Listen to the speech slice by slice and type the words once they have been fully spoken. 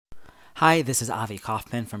Hi, this is Avi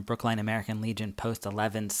Kaufman from Brookline American Legion Post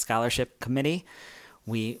 11 Scholarship Committee.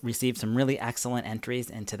 We received some really excellent entries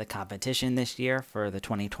into the competition this year for the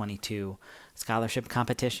 2022 scholarship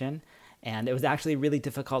competition. And it was actually really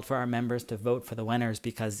difficult for our members to vote for the winners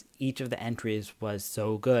because each of the entries was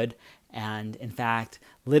so good. And in fact,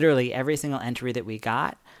 literally every single entry that we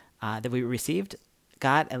got, that we received,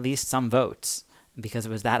 got at least some votes because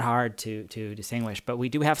it was that hard to distinguish. But we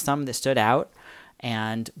do have some that stood out,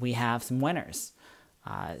 and we have some winners.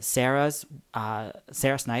 Sara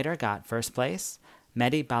Snyder got first place.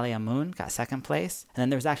 Mehdi Baliamoune got second place. And then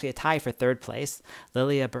there was actually a tie for third place.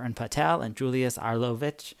 Lilia Burtonpatel and Julius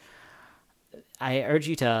Arolovitch. I urge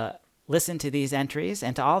you to listen to these entries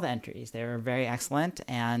and to all the entries. They were very excellent,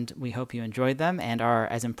 and we hope you enjoyed them and are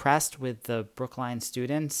as impressed with the Brookline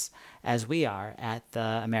students as we are at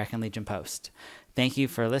the American Legion Post. Thank you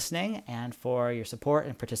for listening and for your support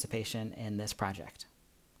and participation in this project.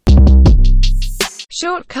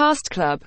 Short Cast Club